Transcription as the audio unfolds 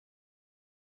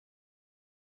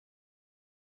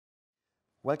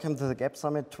Welcome to the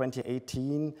GapSummit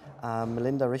 2018.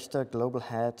 Melinda Richter, Global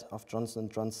Head of Johnson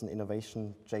 & Johnson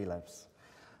Innovation, JLABS.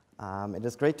 It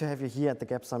is great to have you here at the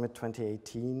GapSummit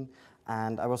 2018,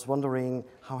 and I was wondering,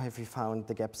 how have you found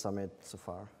the GapSummit so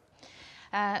far?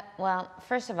 Well,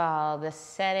 first of all, the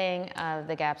setting of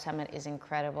the GapSummit is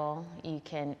incredible. You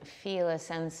can feel a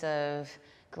sense of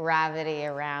gravity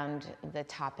around the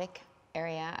topic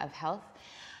area of health.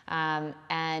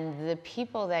 And the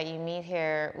people that you meet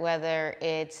here, whether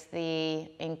it's the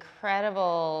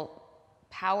incredible,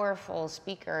 powerful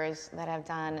speakers that have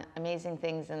done amazing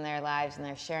things in their lives and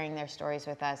they're sharing their stories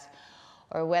with us,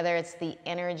 or whether it's the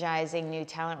energizing new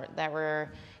talent that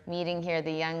we're meeting here,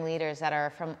 the young leaders that are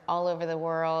from all over the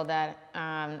world that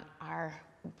are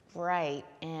bright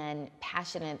and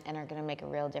passionate and are going to make a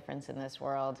real difference in this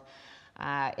world.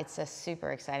 It's a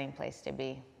super exciting place to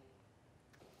be.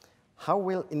 How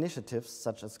will initiatives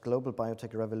such as Global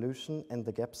Biotech Revolution and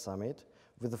the GapSummit,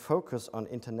 with a focus on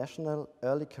international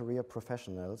early career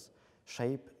professionals,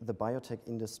 shape the biotech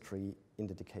industry in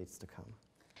the decades to come?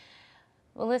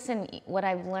 Well, listen, what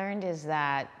I've learned is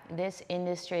that this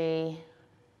industry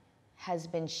has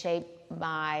been shaped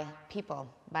by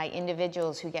people, by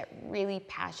individuals who get really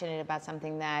passionate about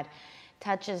something that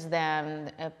touches them,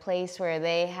 a place where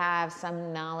they have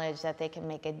some knowledge that they can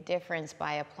make a difference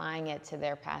by applying it to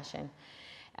their passion.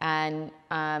 And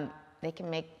they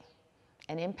can make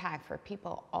an impact for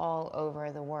people all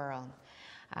over the world.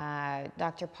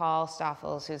 Dr. Paul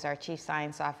Stoffels, who's our Chief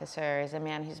Science Officer, is a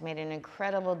man who's made an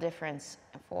incredible difference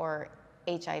for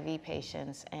HIV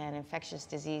patients and infectious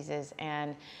diseases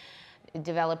and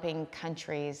developing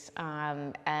countries.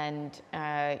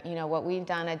 You know, what we've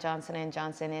done at Johnson &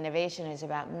 Johnson Innovation is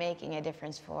about making a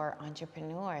difference for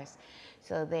entrepreneurs,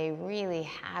 so they really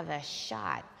have a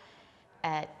shot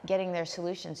at getting their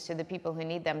solutions to the people who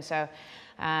need them. So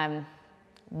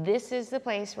this is the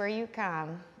place where you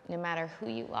come, no matter who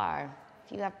you are.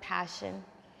 If you have passion,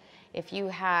 if you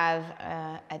have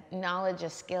a knowledge, a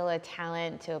skill, a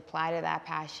talent to apply to that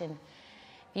passion,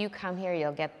 if you come here,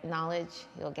 you'll get knowledge,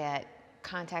 you'll get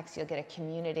context, you'll get a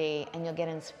community, and you'll get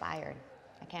inspired.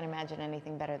 I can't imagine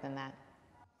anything better than that.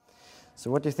 So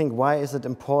what do you think, why is it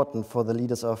important for the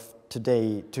leaders of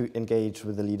today to engage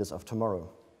with the leaders of tomorrow?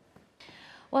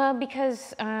 Well,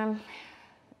 because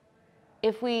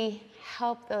if we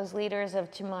help those leaders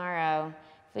of tomorrow,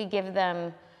 if we give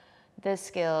them the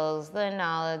skills, the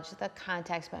knowledge, the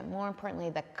context, but more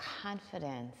importantly, the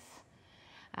confidence.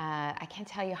 I can't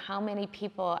tell you how many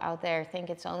people out there think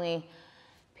it's only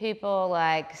people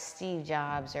like Steve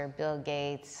Jobs or Bill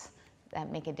Gates that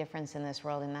make a difference in this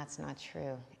world, and that's not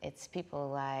true. It's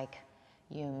people like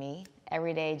you and me,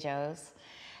 everyday Joes,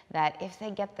 that if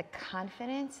they get the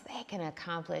confidence, they can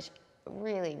accomplish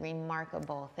really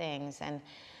remarkable things. And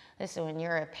listen, when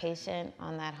you're a patient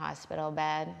on that hospital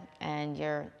bed and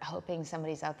you're hoping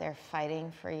somebody's out there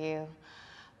fighting for you,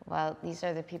 well, these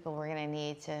are the people we're going to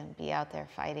need to be out there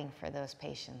fighting for those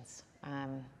patients.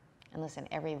 And listen,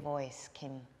 every voice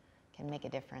can make a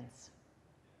difference.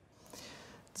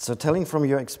 So telling from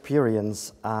your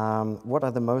experience, what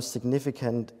are the most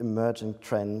significant emerging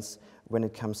trends when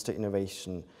it comes to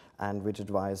innovation, and which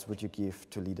advice would you give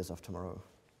to leaders of tomorrow?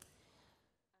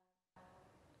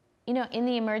 You know, in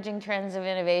the emerging trends of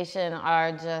innovation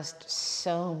are just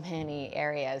so many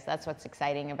areas. That's what's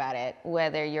exciting about it.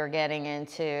 Whether you're getting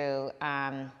into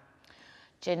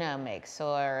genomics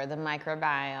or the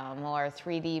microbiome or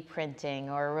 3D printing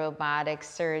or robotic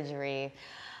surgery,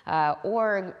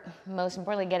 or most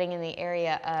importantly, getting in the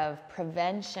area of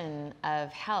prevention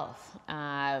of health,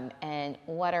 and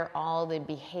what are all the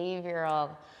behavioral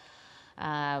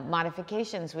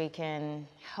modifications we can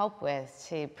help with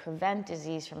to prevent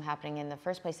disease from happening in the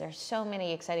first place. There's so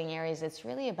many exciting areas. It's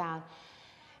really about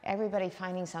everybody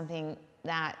finding something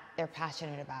that they're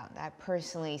passionate about, that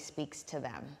personally speaks to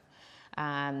them.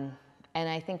 And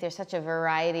I think there's such a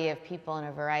variety of people and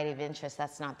a variety of interests.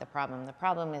 That's not the problem. The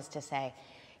problem is to say,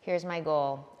 here's my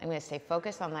goal. I'm going to stay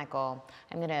focused on that goal.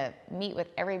 I'm going to meet with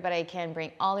everybody I can,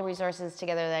 bring all the resources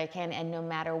together that I can, and no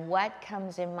matter what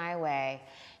comes in my way,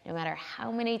 no matter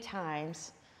how many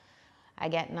times I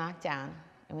get knocked down,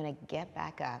 I'm going to get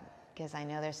back up, because I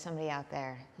know there's somebody out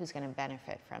there who's going to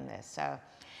benefit from this. So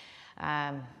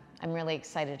I'm really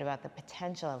excited about the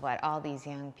potential of what all these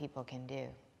young people can do.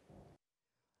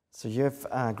 So you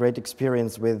have great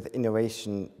experience with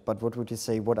innovation, but what would you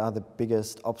say, what are the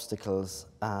biggest obstacles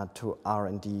to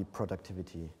R&D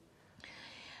productivity?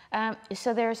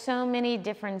 So there are so many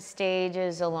different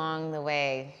stages along the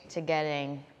way to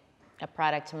getting a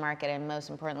product to market, and most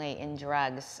importantly in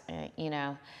drugs. You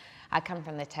know, I come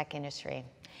from the tech industry.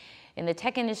 In the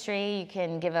tech industry, you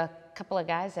can give a couple of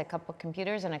guys a couple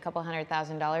computers and a couple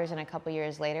 $100,000, and a couple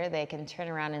years later, they can turn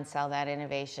around and sell that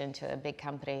innovation to a big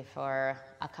company for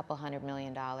a couple $100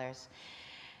 million.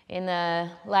 In the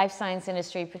life science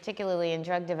industry, particularly in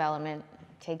drug development,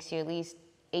 it takes you at least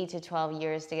 8 to 12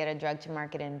 years to get a drug to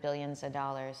market in billions of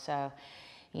dollars. So,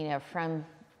 you know, from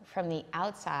the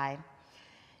outside,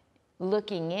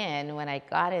 looking in, when I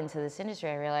got into this industry,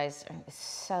 I realized it's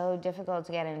so difficult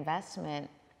to get investment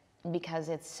because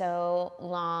it's so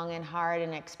long and hard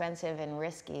and expensive and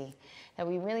risky that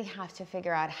we really have to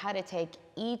figure out how to take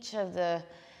each of the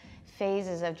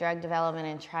phases of drug development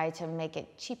and try to make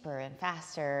it cheaper and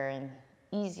faster and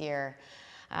easier.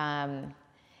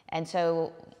 And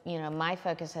so, you know, my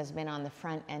focus has been on the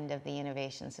front end of the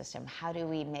innovation system. How do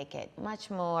we make it much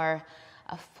more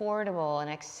affordable and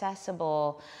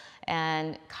accessible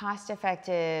and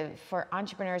cost-effective for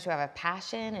entrepreneurs who have a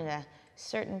passion in a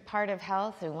certain part of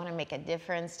health, who want to make a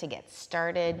difference, to get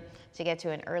started, to get to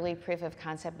an early proof of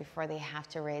concept before they have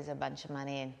to raise a bunch of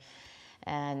money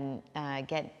and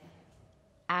get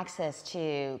access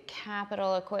to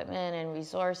capital equipment and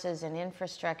resources and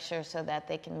infrastructure so that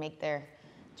they can make their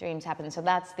dreams happen. So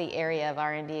that's the area of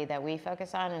R&D that we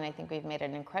focus on, and I think we've made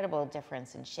an incredible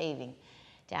difference in shaving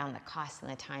down the cost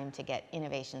and the time to get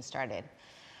innovation started.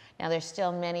 Now, there's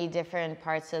still many different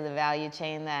parts of the value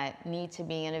chain that need to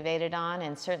be innovated on,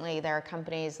 and certainly there are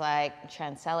companies like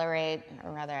Transcelerate,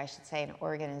 or rather I should say an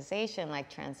organization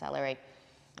like Transcelerate,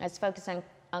 that's focused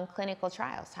on clinical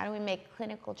trials. How do we make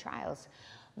clinical trials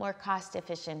more cost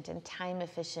efficient and time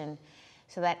efficient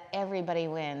so that everybody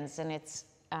wins? And it's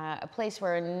a place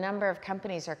where a number of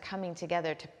companies are coming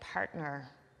together to partner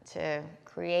to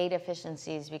create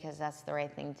efficiencies because that's the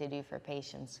right thing to do for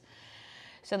patients.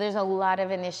 So there's a lot of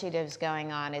initiatives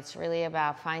going on. It's really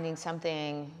about finding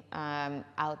something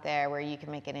out there where you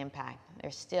can make an impact.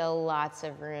 There's still lots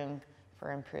of room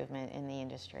for improvement in the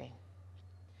industry.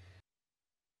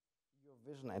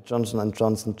 Your vision at Johnson &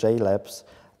 Johnson JLABS,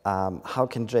 how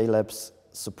can JLABS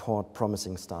support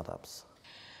promising startups?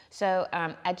 So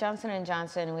at Johnson &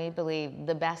 Johnson, we believe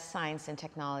the best science and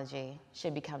technology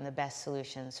should become the best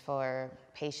solutions for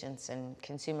patients and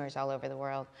consumers all over the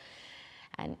world.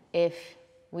 And if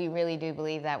we really do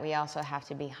believe that, we also have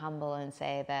to be humble and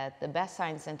say that the best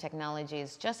science and technology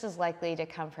is just as likely to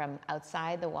come from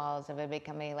outside the walls of a big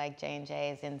company like J&J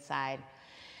as inside.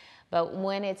 But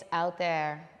when it's out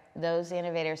there, those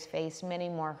innovators face many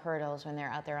more hurdles when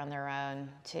they're out there on their own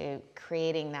to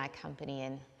creating that company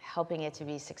and helping it to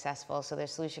be successful so their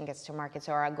solution gets to market.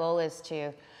 So our goal is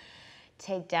to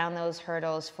take down those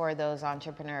hurdles for those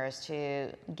entrepreneurs,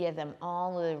 to give them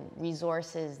all the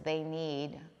resources they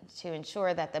need to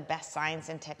ensure that the best science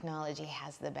and technology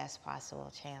has the best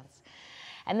possible chance.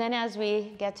 And then as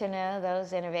we get to know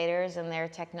those innovators and their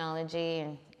technology,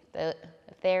 and if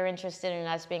they're interested in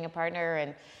us being a partner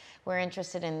and we're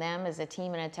interested in them as a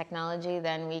team and a technology,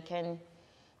 then we can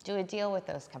do a deal with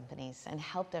those companies and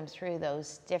help them through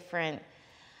those different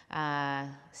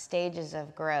stages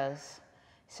of growth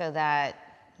so that,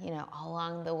 you know,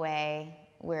 along the way,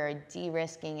 we're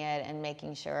de-risking it and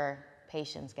making sure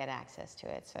patients get access to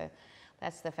it. So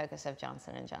that's the focus of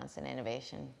Johnson & Johnson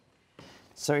Innovation.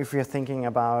 So if you're thinking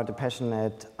about a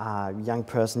passionate young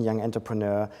person, young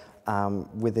entrepreneur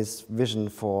with this vision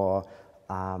for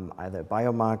either a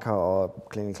biomarker or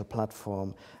clinical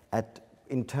platform,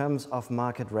 in terms of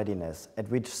market readiness, at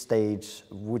which stage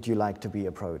would you like to be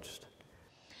approached?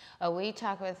 We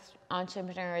talk with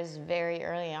entrepreneurs very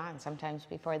early on, sometimes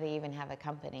before they even have a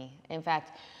company. In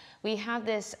fact, we have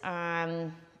this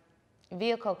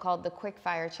vehicle called the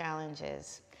Quickfire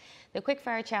Challenges. The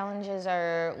Quickfire Challenges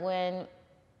are when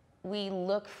we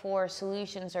look for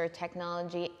solutions or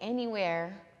technology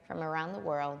anywhere from around the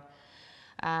world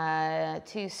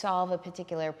to solve a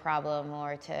particular problem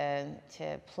or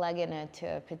to plug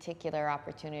into a particular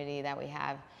opportunity that we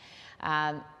have.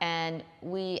 And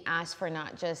we ask for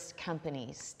not just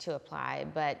companies to apply,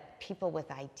 but people with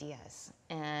ideas.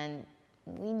 And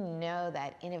we know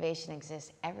that innovation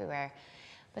exists everywhere,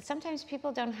 but sometimes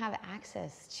people don't have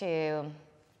access to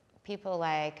people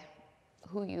like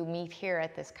who you meet here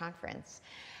at this conference.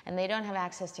 And they don't have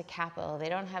access to capital. They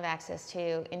don't have access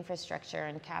to infrastructure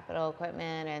and capital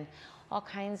equipment and all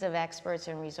kinds of experts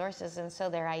and resources. And so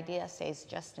their idea stays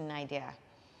just an idea.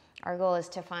 Our goal is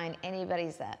to find anybody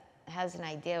that has an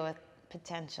idea with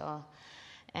potential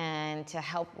and to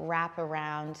help wrap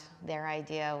around their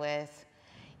idea with,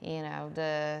 you know,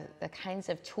 the kinds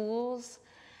of tools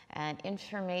and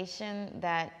information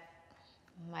that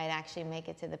might actually make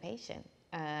it to the patient.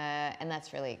 And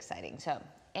that's really exciting. So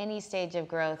any stage of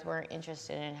growth, we're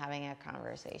interested in having a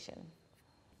conversation.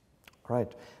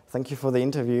 Right. Thank you for the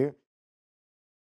interview.